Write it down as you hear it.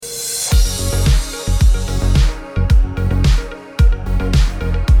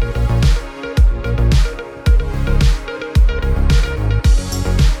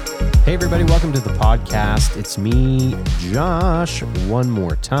welcome to the podcast. It's me, Josh, one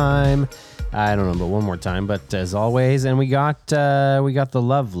more time. I don't know, but one more time. But as always, and we got the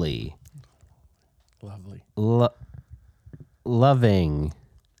lovely, loving,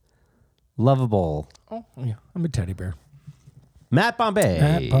 lovable. Oh yeah, I'm a teddy bear. Matt Bombay.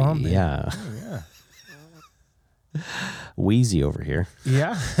 Matt Bombay. Yeah. Oh, yeah. Wheezy over here.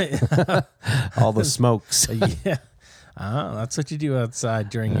 Yeah. All the smokes. Yeah. That's what you do outside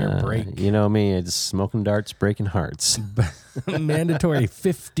during your break. You know me, it's smoking darts, breaking hearts. Mandatory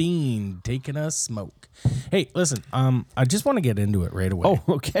 15, taking a smoke. Hey, listen, I just want to get into it right away.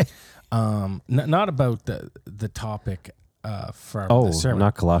 Oh, okay. Not about the topic from the Oh, sermon.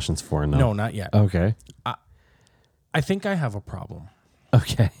 not Colossians 4, no. No, not yet. Okay. I think I have a problem.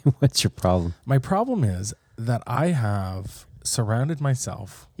 Okay. What's your problem? My problem is that I have surrounded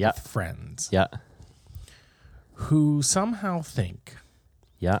myself Yeah. with friends Yeah. who somehow think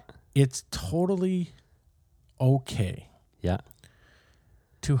Yeah. it's totally okay Yeah.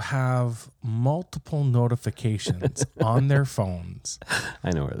 to have multiple notifications on their phones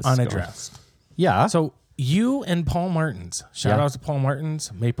I know where this is going. unaddressed. Yeah. So you and Paul Martins, shout Yeah. out to Paul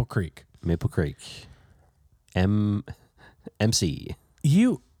Martins, Maple Creek. Maple Creek. MC.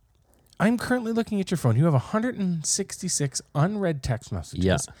 I'm currently looking at your phone. You have 166 unread text messages.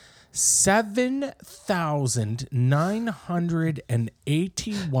 Yeah.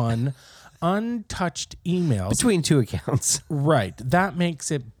 7,981 untouched emails. Between two accounts. Right. That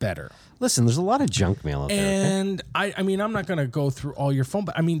makes it better. Listen, there's a lot of junk mail out there. Okay? And I mean, I'm not going to go through all your phone,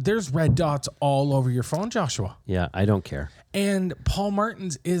 but I mean, there's red dots all over your phone, Joshua. Yeah, I don't care. And Paul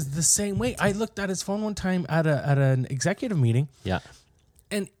Martins is the same way. I looked at his phone one time at an executive meeting, Yeah.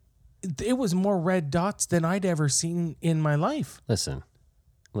 and it was more red dots than I'd ever seen in my life. Listen,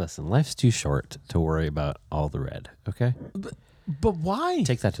 life's too short to worry about all the red, okay? But why?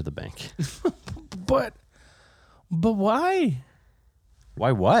 Take that to the bank. But why?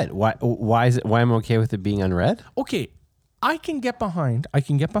 Why what? Why is it why I'm okay with it being unread? Okay, I can get behind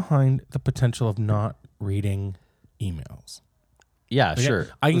the potential of not reading emails. Yeah, Okay? sure.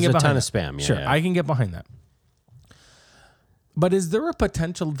 I can There's get a ton behind of that. spam. Yeah, Sure, yeah. I can get behind that. But is there a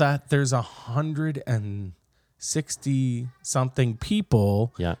potential that there's 160 something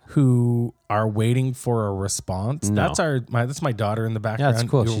people Yeah. who are waiting for a response? No. That's my daughter in the background. that's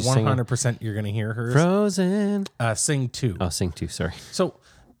cool. You're She's singing. 100% you're going to hear her Frozen. sing too. Oh, sing too. Sorry. So,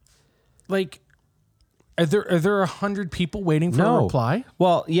 like, are there 100 people waiting for a reply?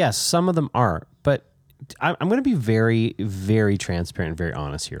 Well, yes, some of them are, but I'm going to be very, very transparent, very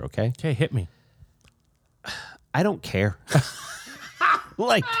honest here. Okay, Okay, hit me. I don't care.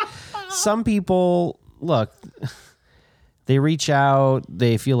 Like some people, look, they reach out,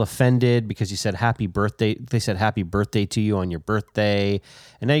 they feel offended because you said happy birthday. They said happy birthday to you on your birthday,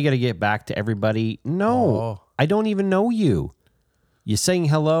 and now you got to get back to everybody. No, Oh. I don't even know you. You saying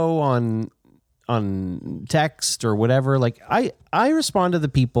hello on text or whatever. Like I respond to the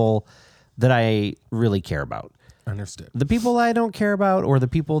people that I really care about. Understood. The people I don't care about, or the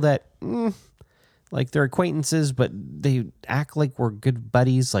people that like they're acquaintances, but they act like we're good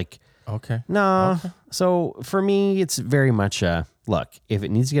buddies. Like, Okay. no. So for me, it's very much look, if it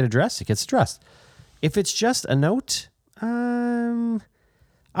needs to get addressed, it gets addressed. If it's just a note, I'm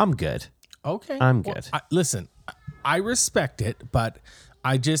good. Okay. I'm good. Listen, I respect it, but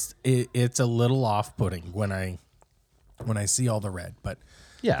I just it's a little off-putting when I see all the red, but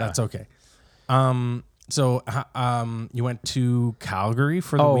Yeah. that's okay. So you went to Calgary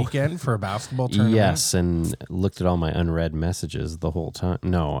for the weekend for a basketball tournament? Yes, and looked at all my unread messages the whole time.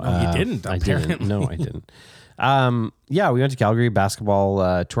 No, you didn't, I didn't. apparently. No, I didn't. Yeah, we went to Calgary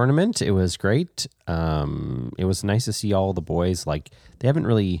basketball tournament. It was great. It was nice to see all the boys. Like they haven't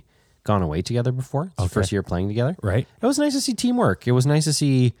really gone away together before. It's the first year playing together. Right. It was nice to see teamwork. It was nice to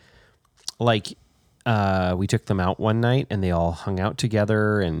see, like, we took them out one night and they all hung out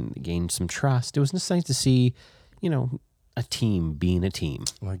together and gained some trust. It was just nice to see, a team being a team.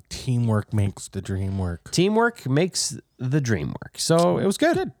 Like teamwork makes the dream work. Teamwork makes the dream work. So it was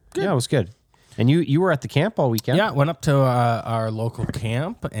good. Good. Yeah, it was good. And you were at the camp all weekend? Yeah, went up to our local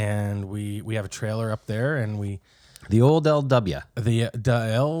camp, and we have a trailer up there, and The old LW. the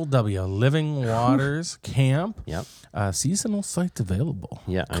LW Living Waters Camp. Yep. Seasonal sites available.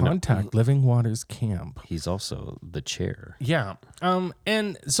 Yeah, I know. Contact Living Waters Camp. He's also the chair. Yeah.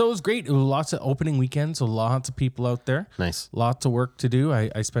 And so it was great. It was lots of opening weekends, so lots of people out there. Nice. Lots of work to do.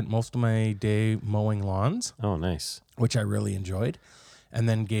 I spent most of my day mowing lawns, Oh, nice. which I really enjoyed. And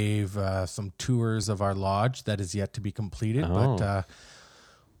then gave some tours of our lodge that is yet to be completed. Oh. But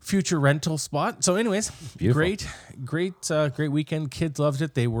future rental spot. So anyways, Beautiful. great weekend. Kids loved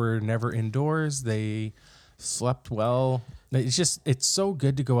it. They were never indoors. They slept well. It's so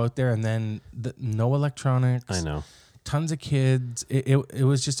good to go out there, and then no electronics. I know. Tons of kids. It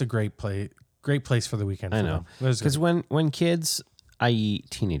was just a great place for the weekend. I know. Because when kids, i.e.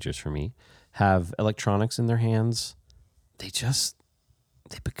 teenagers for me, have electronics in their hands, they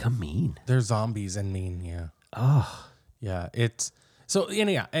become mean. They're zombies and mean. Yeah. Oh, Yeah. It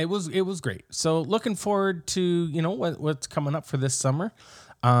was great. So looking forward to what's coming up for this summer.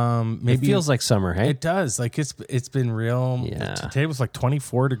 Maybe it feels like summer, hey? it does. Like it's been real. Yeah. Today was like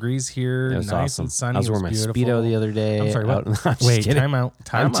 24 degrees here. It was nice awesome. and sunny. I was wearing my beautiful. Speedo the other day. I'm sorry, what? I'm just Wait, kidding. time out.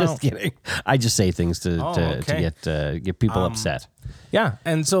 I'm just kidding. I just say things to okay. get people upset. Yeah,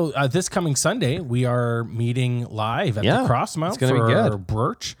 and so this coming Sunday we are meeting live at the Crossmount it's gonna for be good.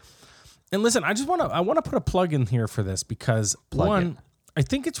 Birch. And listen, I want to put a plug in here for this because I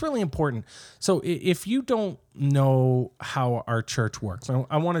think it's really important. So if you don't know how our church works,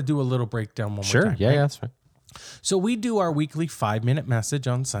 I want to do a little breakdown one more time. Yeah, that's fine. So we do our weekly 5-minute message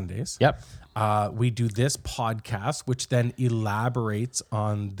on Sundays. Yep. We do this podcast, which then elaborates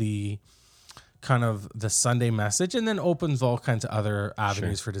on the kind of the Sunday message and then opens all kinds of other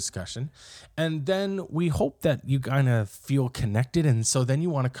avenues for discussion. And then we hope that you kind of feel connected. And so then you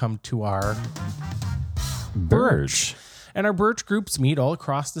want to come to our Birch. And our Birch groups meet all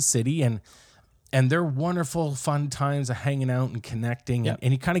across the city, and they're wonderful, fun times of hanging out and connecting. Yep.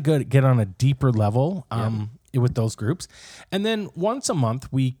 And you kind of get on a deeper level with those groups. And then once a month,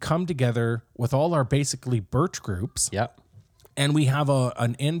 we come together with all our basically Birch groups. Yep. And we have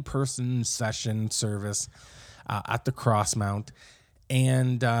an in-person session service at the Crossmount.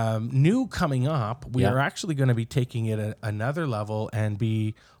 And new coming up, we are actually going to be taking it at another level and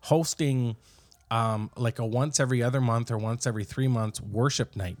be hosting like a once every other month or once every 3 months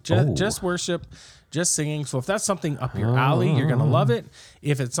worship night. Just worship, just singing. So if that's something up your alley, you're going to love it.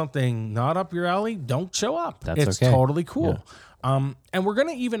 If it's something not up your alley, don't show up. It's okay. totally cool. Yeah. And we're going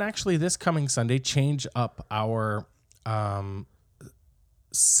to even actually this coming Sunday change up our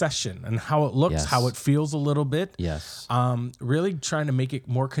session and how it looks, how it feels a little bit. Yes. Really trying to make it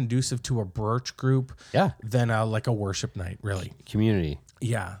more conducive to a Birch group than like a worship night, really. Community.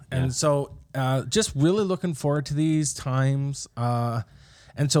 Yeah. And so just really looking forward to these times.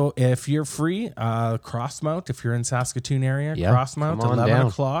 And so if you're free, Crossmount, if you're in Saskatoon area, Crossmount, 11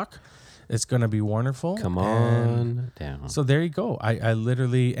 o'clock. It's going to be wonderful. Come on down. So there you go. I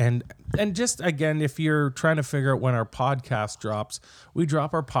literally, and just again, if you're trying to figure out when our podcast drops, we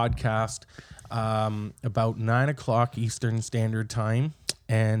drop our podcast about 9 o'clock Eastern Standard Time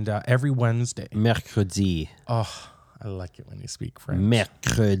and every Wednesday. Mercredi. Oh, I like it when you speak French.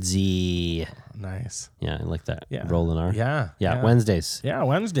 Mercredi. Nice. Yeah, I like that. Yeah. Rolling R. Yeah. Wednesdays. Yeah,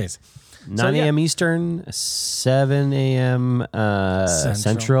 Wednesdays. 9 a.m. Eastern, 7 a.m.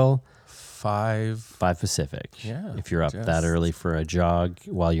 Central. 5 Pacific. Yeah. If you're up that early for a jog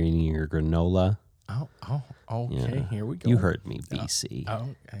while you're eating your granola. Oh, okay. Yeah. Here we go. You heard me, BC.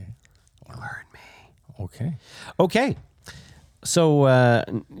 Okay. You heard me. Okay. So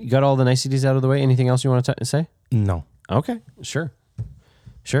you got all the niceties out of the way. Anything else you want to say? No. Okay. Sure.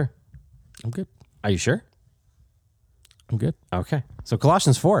 I'm good. Are you sure? I'm good. Okay. So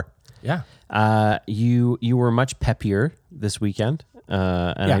Colossians 4. Yeah. You were much peppier this weekend.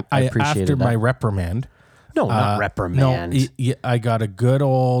 And I appreciated after that. my reprimand. No, not reprimand. No, I got a good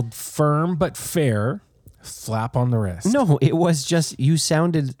old firm but fair slap on the wrist. No, it was just you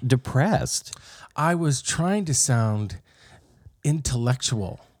sounded depressed. I was trying to sound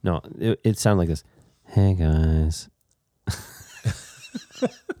intellectual. No, it sounded like this. Hey guys,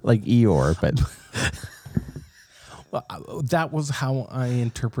 like Eeyore, but well, that was how I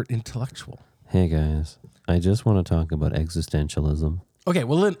interpret intellectual. Hey guys, I just want to talk about existentialism. Okay,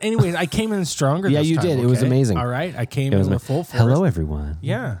 well, anyways, I came in stronger. Yeah, this you time, did. Okay? It was amazing. All right, I came in with full force. Hello, everyone.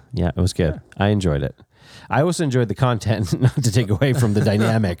 Yeah, it was good. Yeah. I enjoyed it. I also enjoyed the content, not to take away from the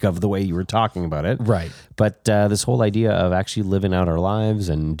dynamic of the way you were talking about it. Right. But this whole idea of actually living out our lives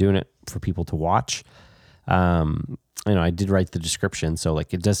and doing it for people to watch. I did write the description, so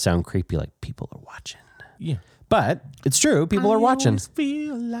like it does sound creepy, like people are watching. Yeah. But it's true. People are watching.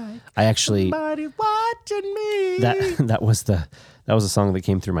 Feel like I actually somebody watching me. That was a song that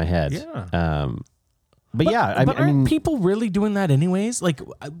came through my head. Yeah. But yeah, I mean, people really doing that anyways? Like,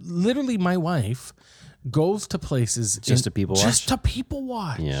 literally, my wife goes to places just to people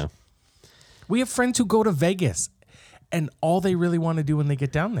watch. Yeah. We have friends who go to Vegas, and all they really want to do when they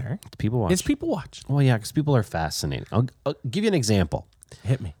get down there is people watch. Well, yeah, because people are fascinating. I'll give you an example.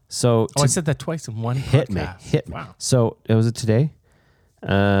 Hit me. So I said that twice in one podcast. Hit me. Wow. So was it today?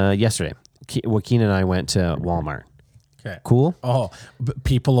 Yesterday, Joaquin and I went to Walmart. Okay. Cool. Oh,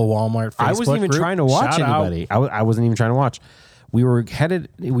 people of Walmart Facebook I wasn't even group? trying to watch Shout out. anybody. I wasn't even trying to watch. We headed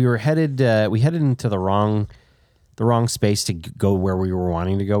into the wrong space to go where we were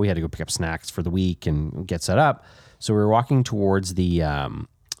wanting to go. We had to go pick up snacks for the week and get set up. So we were walking towards the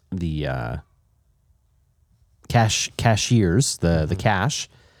cashiers, the cash,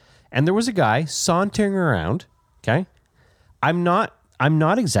 and there was a guy sauntering around. Okay, I'm not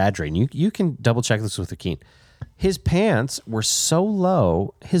exaggerating. You can double check this with Joaquin. His pants were so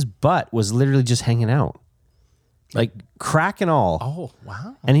low, his butt was literally just hanging out, like crack and all. Oh,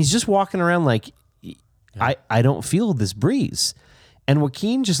 wow. And he's just walking around like, I don't feel this breeze. And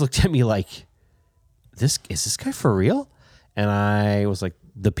Joaquin just looked at me like, is this guy for real? And I was like,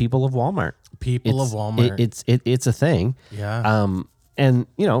 the people of Walmart. People of Walmart. It's a thing. Yeah. And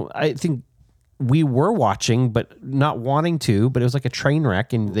I think we were watching, but not wanting to. But it was like a train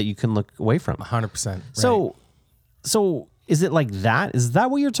wreck, and that you can look away from. 100%. Right. So is it like that? Is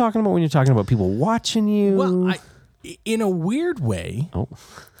that what you're talking about when you're talking about people watching you? Well, in a weird way,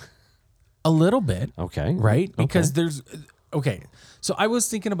 a little bit. Okay. Right? Because So I was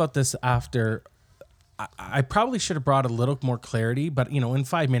thinking about this after. I probably should have brought a little more clarity, but in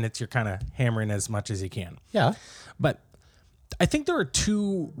 5 minutes, you're kind of hammering as much as you can. Yeah. But I think there are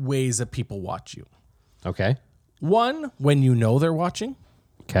two ways that people watch you. Okay. One, when you know they're watching.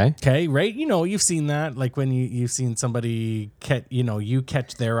 Okay. Okay, right? You've seen that, like when you've seen somebody you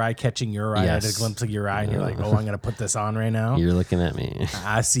catch their eye catching your eye, at a glimpse of your eye, and you're like, oh, I'm going to put this on right now. You're looking at me.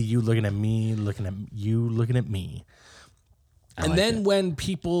 I see you looking at me, looking at you, looking at me. And then when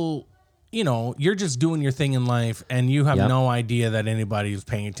people, you're just doing your thing in life and you have no idea that anybody's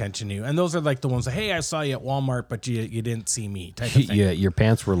paying attention to you. And those are like the ones that, hey, I saw you at Walmart, but you didn't see me type of thing. Yeah, your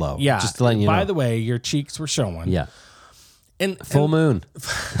pants were low. Yeah. Just to let you know. By the way, your cheeks were showing. Yeah. And Full moon.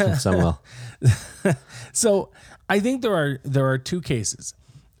 Samuel. So I think there are two cases.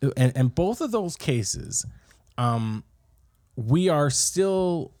 And both of those cases, we are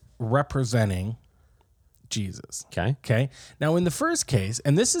still representing Jesus. Okay. Now, in the first case,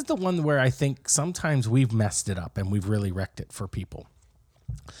 and this is the one where I think sometimes we've messed it up and we've really wrecked it for people.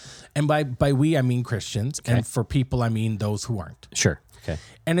 And by we, I mean Christians. Okay. And for people, I mean those who aren't. Sure. Okay.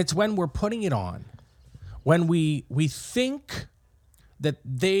 And it's when we're putting it on, when we think that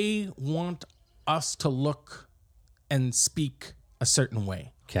they want us to look and speak a certain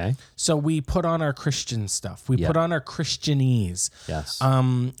way. Okay. So we put on our Christian stuff. We put on our Christianese. Yes.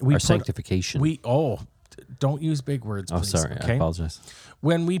 Our sanctification. Don't use big words, please. Oh, sorry. Okay? I apologize.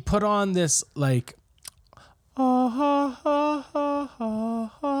 When we put on this, like, that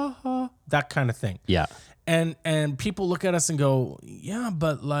kind of thing. Yeah. And people look at us and go, yeah,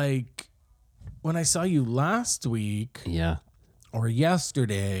 but like when I saw you last week or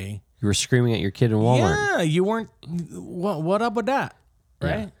yesterday. You were screaming at your kid in Walmart. Yeah, you weren't. What up with that?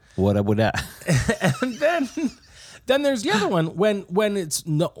 Right? Yeah. What up with that? And then there's the other one when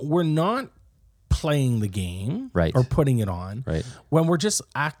we're not playing the game, right, or putting it on, right, when we're just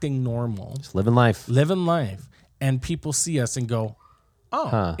acting normal, just living life, and people see us and go,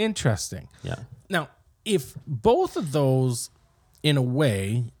 oh, interesting. Yeah. Now, if both of those, in a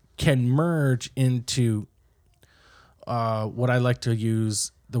way, can merge into what I like to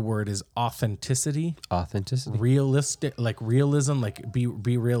use, the word is authenticity, realistic, like realism, like be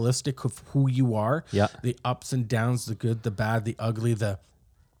realistic of who you are, the ups and downs, the good, the bad, the ugly,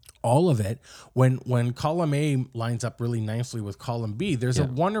 all of it. When column A lines up really nicely with column B, there's a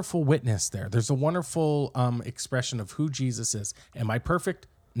wonderful witness there. There's a wonderful expression of who Jesus is. Am I perfect?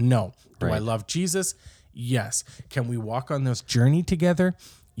 No. Do I love Jesus? Yes. Can we walk on this journey together?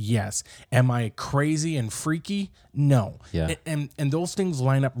 Yes. Am I crazy and freaky? No. Yeah. And those things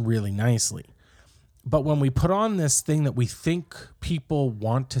line up really nicely. But when we put on this thing that we think people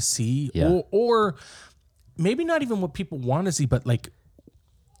want to see, or maybe not even what people want to see, but like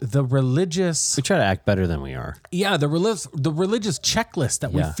the religious... We try to act better than we are. Yeah, the religious checklist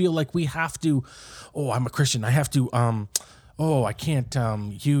that we feel like we have to... Oh, I'm a Christian. I have to... I can't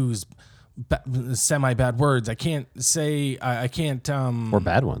use... semi-bad words. I can't say I can't or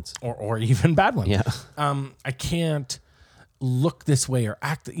bad ones or even bad ones. Yeah. I can't look this way or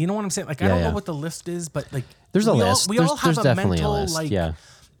act. You know what I'm saying? Like I don't know what the list is, but like there's a list. We all have there's a definitely mental, a list. like,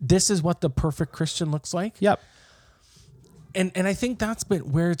 this is what the perfect Christian looks like. Yep. And I think that's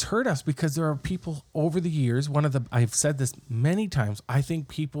been where it's hurt us, because there are people over the years. I've said this many times. I think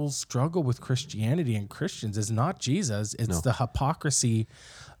people struggle with Christianity and Christians is not Jesus. It's the hypocrisy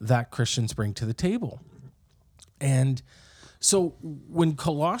that Christians bring to the table. And so when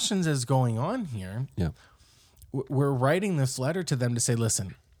Colossians is going on here, we're writing this letter to them to say,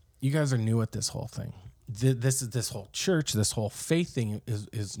 listen, you guys are new at this whole thing. This whole church, this whole faith thing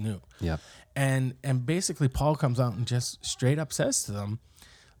is new. Yeah. And basically Paul comes out and just straight up says to them,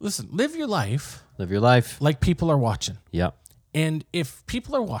 listen, live your life Live your life. like people are watching. Yep. And if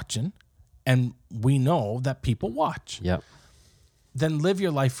people are watching, and we know that people watch, Yep. then live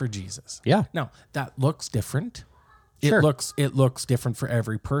your life for Jesus. Yeah. Now, that looks different. Sure. It looks different for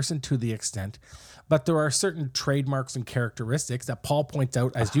every person to the extent, but there are certain trademarks and characteristics that Paul points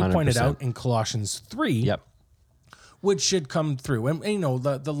out, as you pointed 100%. out in Colossians 3, Yep. which should come through. And you know,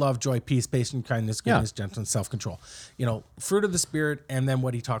 the love, joy, peace, patience, kindness, goodness, gentleness, self-control. You know, fruit of the Spirit, and then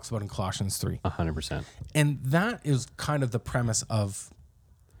what he talks about in Colossians 3. 100%. And that is kind of the premise of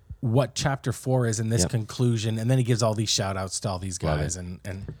what chapter 4 is in this conclusion. And then he gives all these shout outs to all these guys, and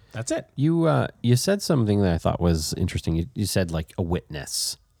that's it. You said something that I thought was interesting. You said like a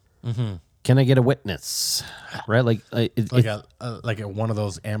witness. Mm-hmm. Can I get a witness? Right? Like Like one of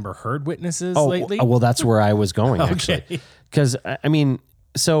those Amber Heard witnesses lately. Well, that's where I was going actually. Okay. Because I mean,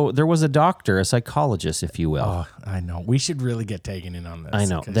 so there was a doctor, a psychologist, if you will. Oh, I know. We should really get taken in on this. I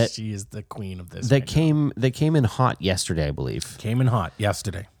know. 'cause That- she is the queen of this. that right came in hot yesterday, I believe. now. Came in hot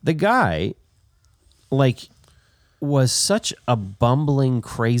yesterday. The guy, like, was such a bumbling,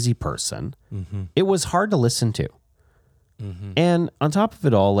 crazy person. Mm-hmm. It was hard to listen to. Mm-hmm. And on top of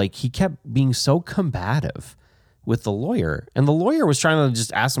it all, like, he kept being so combative with the lawyer, and the lawyer was trying to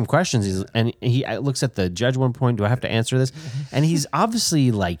just ask him questions. He looks at the judge one point. Do I have to answer this? And he's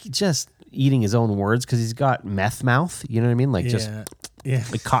obviously like just eating his own words because he's got meth mouth. You know what I mean? Like just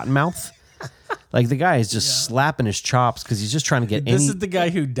like cotton mouth. Like the guy is just slapping his chops because he's just trying to get This is the guy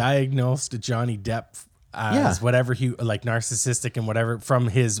who diagnosed Johnny Depp as whatever he like narcissistic and whatever from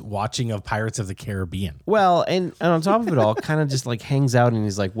his watching of Pirates of the Caribbean. Well, and on top of it all, kind of just like hangs out and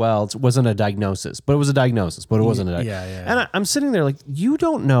he's like, well, it wasn't a diagnosis, but it was a diagnosis, but it wasn't a diagnosis. Yeah. And I'm sitting there like, you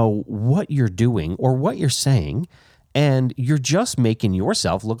don't know what you're doing or what you're saying, and you're just making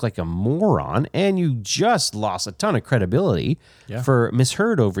yourself look like a moron, and you just lost a ton of credibility for Miss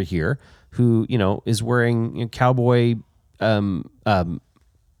Heard over here, who, you know, is wearing cowboy,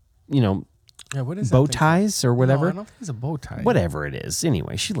 Yeah, what is bow that thing? ties or whatever. No, I don't think it's a bow tie. Whatever it is.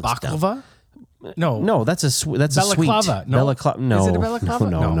 Anyway, she looks dumb. Baklava? No. No, that's a sweet. Balaclava. No. No, Is it a balaclava?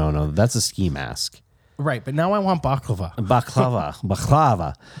 No. That's a ski mask. Right, but now I want baklava.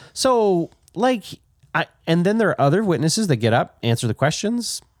 Baklava. So, like, and then there are other witnesses that get up, answer the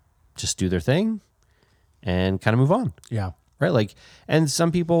questions, just do their thing, and kind of move on. Yeah. Right, like, and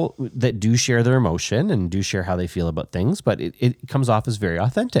some people that do share their emotion and do share how they feel about things, but it comes off as very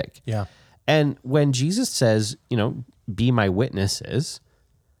authentic. Yeah. And when Jesus says, you know, be my witnesses,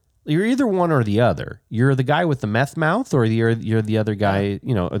 you're either one or the other. You're the guy with the meth mouth, or you're the other guy,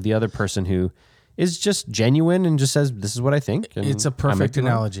 you know, or the other person who is just genuine and just says, this is what I think. And It's a I might perfect be wrong.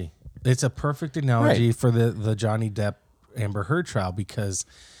 analogy. It's a perfect analogy for the Johnny Depp Amber Heard trial, because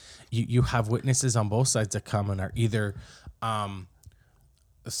you have witnesses on both sides that come and are either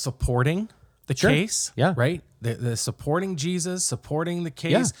supporting the case, right? They're supporting Jesus, supporting the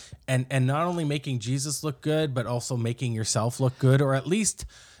case, and not only making Jesus look good, but also making yourself look good, or at least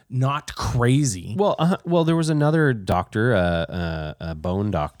not crazy. Well, there was another doctor, a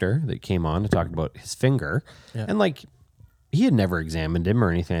bone doctor, that came on to talk about his finger, and like he had never examined him or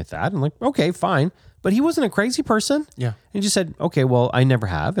anything like that, and like, okay, fine, but he wasn't a crazy person. Yeah, he just said, okay, well, I never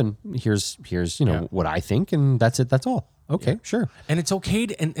have, and here's you know what I think, and that's it. That's all. Okay, sure. And it's okay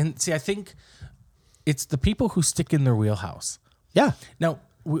to and see. I think it's the people who stick in their wheelhouse. Yeah. Now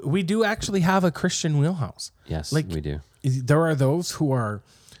we do actually have a Christian wheelhouse. Yes, like we do. There are those who are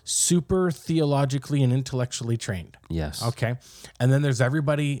super theologically and intellectually trained. Yes. Okay. And then there's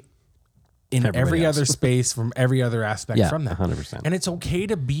everybody in Everybody every else. other space from every other aspect from that. 100%. And it's okay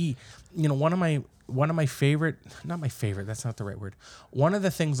to be, you know, one of my favorite, not my favorite, that's not the right word. One of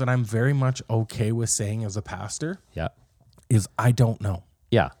the things that I'm very much okay with saying as a pastor is I don't know.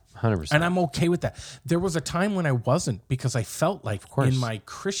 Yeah. 100%. And I'm okay with that. There was a time when I wasn't, because I felt like in my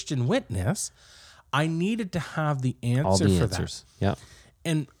Christian witness, I needed to have the answer all the for answers. that. Yeah.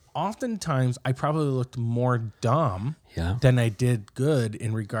 And oftentimes I probably looked more dumb Yeah. than I did good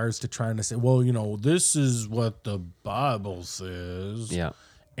in regards to trying to say, well, you know, this is what the Bible says. Yeah.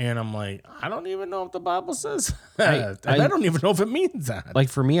 And I'm like, I don't even know if the Bible says I I don't even know if it means that. Like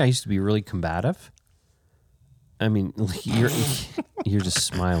for me, I used to be really combative. I mean, like, you're just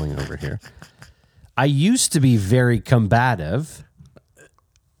smiling over here. I used to be very combative.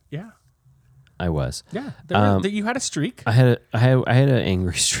 Yeah. I was. Yeah. You had a streak. I had an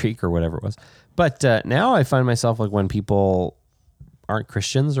angry streak or whatever it was. But now I find myself like when people aren't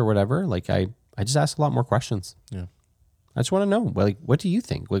Christians or whatever, like I I just ask a lot more questions. Yeah. I just want to know, like, what do you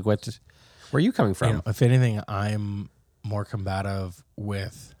think? Like, where are you coming from? You know, if anything, I'm more combative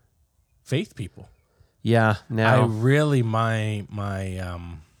with faith people. Yeah. I Now, really my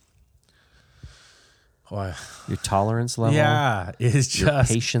your tolerance level. yeah, is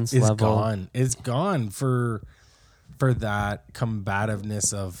just patience is level. gone. It's gone for that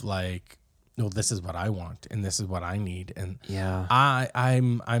combativeness of like, no, this is what I want and this is what I need. And Yeah.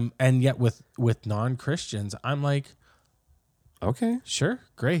 I'm and yet with non-Christians, I'm like, Okay. sure,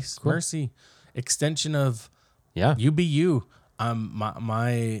 grace, mercy, extension of Yeah. you be you.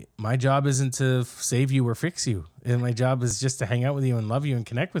 My job isn't to save you or fix you, and my job is just to hang out with you and love you and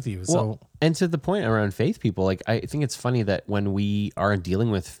connect with you. So, and to the point around faith people, like, I think it's funny that when we are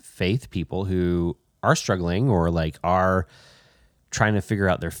dealing with faith people who are struggling or like are trying to figure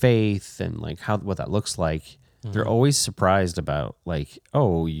out their faith and like what that looks like, they're always surprised about like,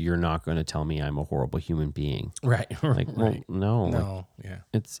 oh, you're not going to tell me I'm a horrible human being. right, Like, well, right. no, like, No, yeah,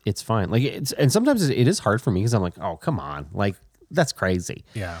 it's fine. Like, and sometimes it is hard for me because I'm like, oh, come on, like, that's crazy.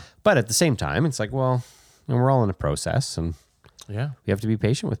 yeah, But at the same time, it's like, well, and we're all in a process and yeah. we have to be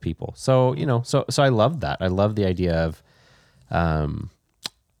patient with people. So, so I love that. I love the idea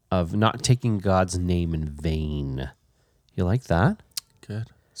of not taking God's name in vain. You like that? Good,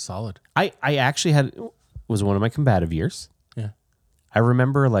 solid. I actually was one of my combative years. Yeah, I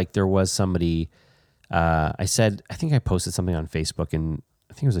remember like there was somebody, I think I posted something on Facebook and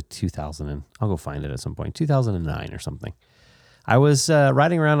I think it was a 2000 and I'll go find it at some point, 2009 or something. I was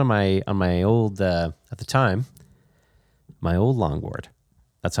riding around on my old, at the time, my old longboard.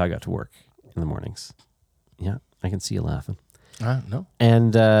 That's how I got to work in the mornings. Yeah, I can see you laughing. no,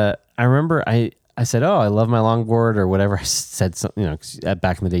 And I remember I said, oh, I love my longboard or whatever. I said something, 'cause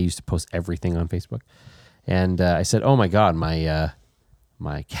back in the day, I used to post everything on Facebook. And I said, oh my God,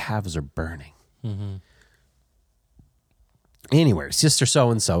 my calves are burning. mm-hmm. Anyway, sister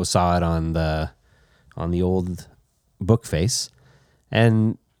so-and-so saw it on the old book face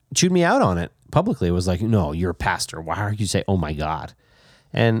and chewed me out on it publicly. It was like, no, you're a pastor. Why are you say, oh my God?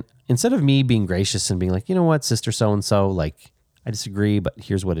 And instead of me being gracious and being like, you know what, sister so-and-so, like, I disagree, but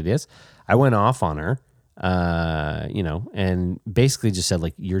here's what it is. I went off on her, and basically just said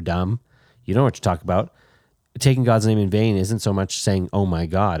like, you're dumb. You don't know what you talk about. Taking God's name in vain isn't so much saying, oh my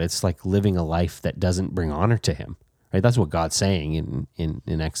God, it's like living a life that doesn't bring honor to him, right? That's what God's saying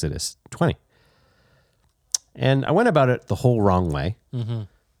in Exodus 20. And I went about it the whole wrong way. Mm-hmm.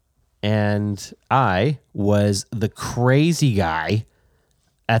 And I was the crazy guy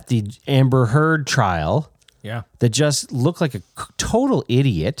at the Amber Heard trial Yeah, that just looked like a total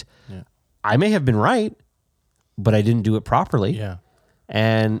idiot. yeah, I may have been right, but I didn't do it properly. yeah.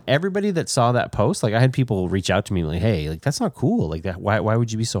 And everybody that saw that post, like I had people reach out to me like, hey, like that's not cool. Like that, why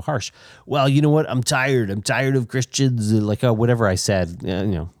would you be so harsh? Well, you know what? I'm tired of Christians. Like whatever I said,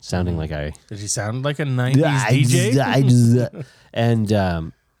 sounding like I. Did he sound like a 90s DJ? And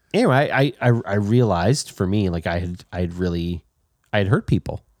anyway, I realized for me, like I had hurt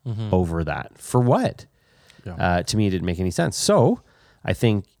people over that. For what? Yeah. To me, it didn't make any sense. So I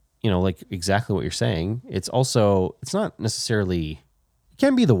think, like exactly what you're saying. It's not necessarily, it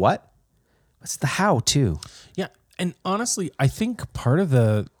can be the what, it's the how too. Yeah. And honestly, I think part of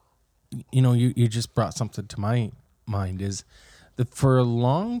the, you just brought something to my mind is that for a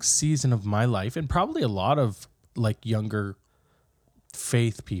long season of my life, and probably a lot of like younger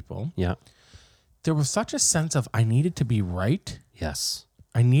faith people, Yeah. there was such a sense of I needed to be right. Yes.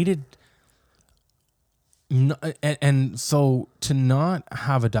 I needed, and so to not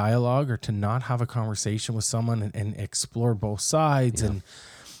have a dialogue or to not have a conversation with someone and explore both sides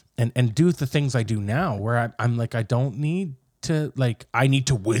and do the things I do now, where I'm like, I don't need to, like, I need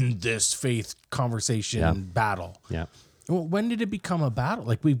to win this faith conversation battle. Yeah. Well, when did it become a battle?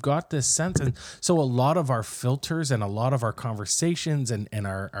 Like, we've got this sense. And so a lot of our filters and a lot of our conversations and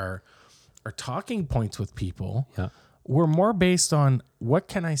our talking points with people were more based on what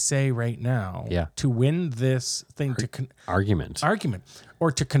can I say right now to win this thing, Argument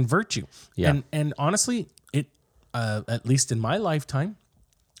or to convert you. Yeah. And honestly, it at least in my lifetime,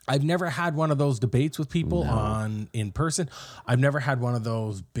 I've never had one of those debates with people in person. I've never had one of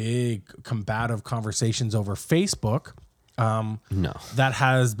those big combative conversations over Facebook. No. That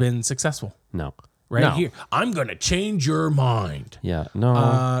has been successful. No. Right No. here. I'm going to change your mind. Yeah.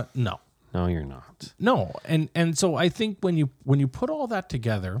 No. No. No, you're not. No. And so I think when you put all that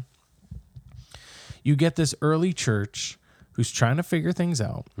together, you get this early church who's trying to figure things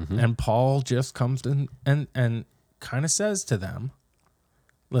out. Mm-hmm. And Paul just comes in and kind of says to them,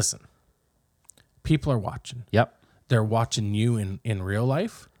 listen, people are watching. Yep. They're watching you in real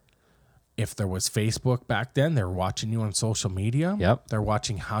life. If there was Facebook back then, they're watching you on social media. Yep. They're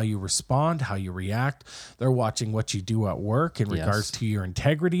watching how you respond, how you react. They're watching what you do at work in regards to your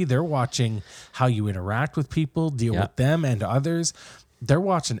integrity. They're watching how you interact with people, deal with them and others. They're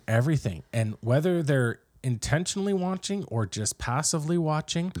watching everything. And whether they're intentionally watching or just passively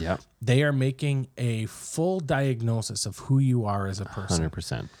watching, they are making a full diagnosis of who you are as a person.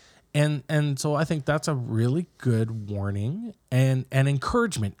 100%. And so I think that's a really good warning and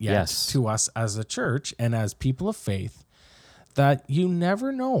encouragement to us as a church and as people of faith, that you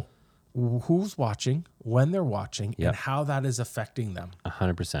never know who's watching, when they're watching, and how that is affecting them.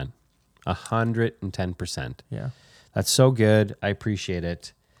 100%. 110%. Yeah. That's so good. I appreciate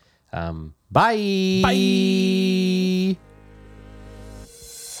it. Bye. Bye.